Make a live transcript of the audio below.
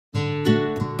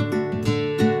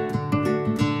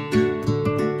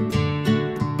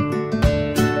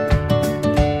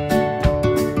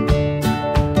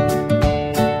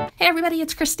everybody,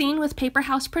 it's Christine with Paper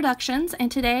House Productions,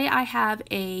 and today I have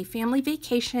a family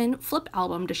vacation flip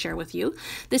album to share with you.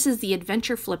 This is the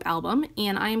Adventure Flip album,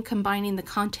 and I am combining the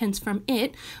contents from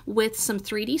it with some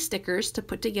 3D stickers to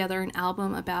put together an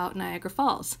album about Niagara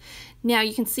Falls. Now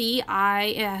you can see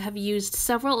I have used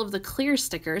several of the clear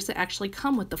stickers that actually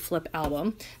come with the flip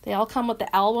album. They all come with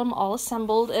the album all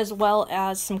assembled, as well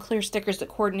as some clear stickers that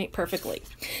coordinate perfectly.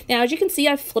 Now as you can see,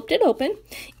 I've flipped it open,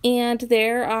 and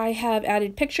there I have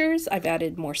added pictures, I've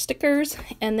added more stickers,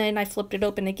 and then I flipped it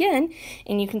open again,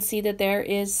 and you can see that there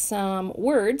is some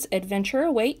words, adventure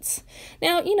awaits.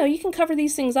 Now, you can cover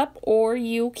these things up, or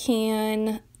you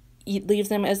can leave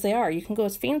them as they are. You can go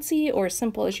as fancy or as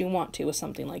simple as you want to with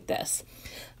something like this.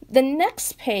 The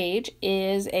next page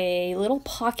is a little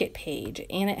pocket page,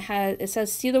 and it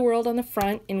says see the world on the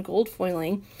front in gold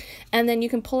foiling, and then you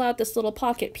can pull out this little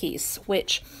pocket piece,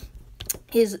 which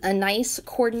is a nice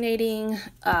coordinating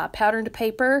patterned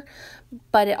paper,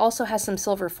 but it also has some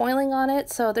silver foiling on it,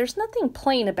 so there's nothing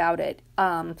plain about it.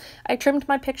 I trimmed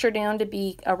my picture down to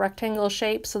be a rectangle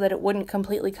shape so that it wouldn't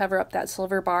completely cover up that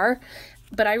silver bar,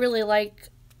 but I really like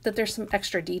that there's some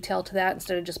extra detail to that.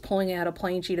 Instead of just pulling out a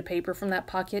plain sheet of paper from that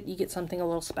pocket, you get something a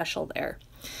little special there.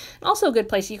 Also a good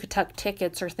place you could tuck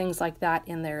tickets or things like that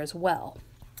in there as well.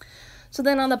 So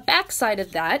then on the back side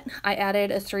of that, I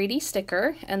added a 3D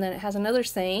sticker, and then it has another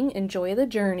saying, enjoy the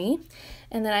journey.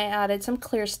 And then I added some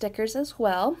clear stickers as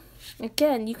well.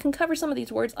 Again, you can cover some of these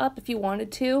words up if you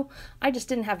wanted to. I just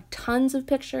didn't have tons of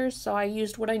pictures, so I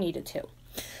used what I needed to.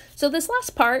 So this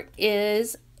last part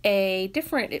is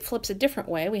it flips a different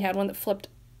way. We had one that flipped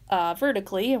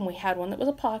vertically, and we had one that was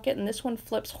a pocket, and this one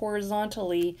flips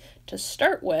horizontally to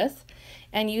start with.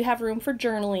 And you have room for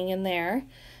journaling in there,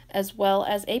 as well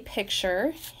as a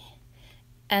picture.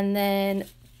 And then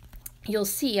you'll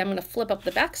see I'm going to flip up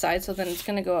the back side, so then it's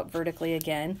going to go up vertically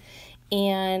again.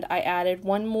 And I added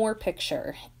one more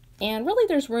picture. And really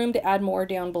there's room to add more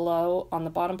down below on the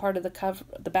bottom part of the cover,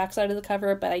 the back side of the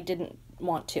cover, but I didn't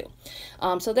want to.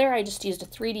 So there I just used a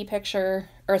 3D picture,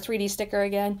 or a 3D sticker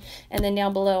again, and then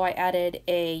down below I added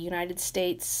a United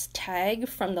States tag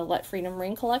from the Let Freedom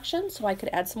Ring collection so I could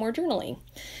add some more journaling.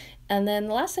 And then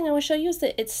the last thing I want to show you is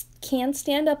that it can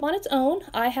stand up on its own.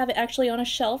 I have it actually on a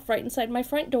shelf right inside my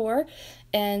front door,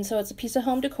 and so it's a piece of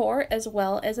home decor as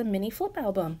well as a mini flip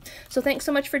album. So thanks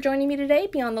so much for joining me today.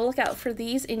 Be on the lookout for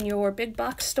these in your big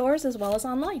box stores as well as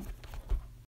online.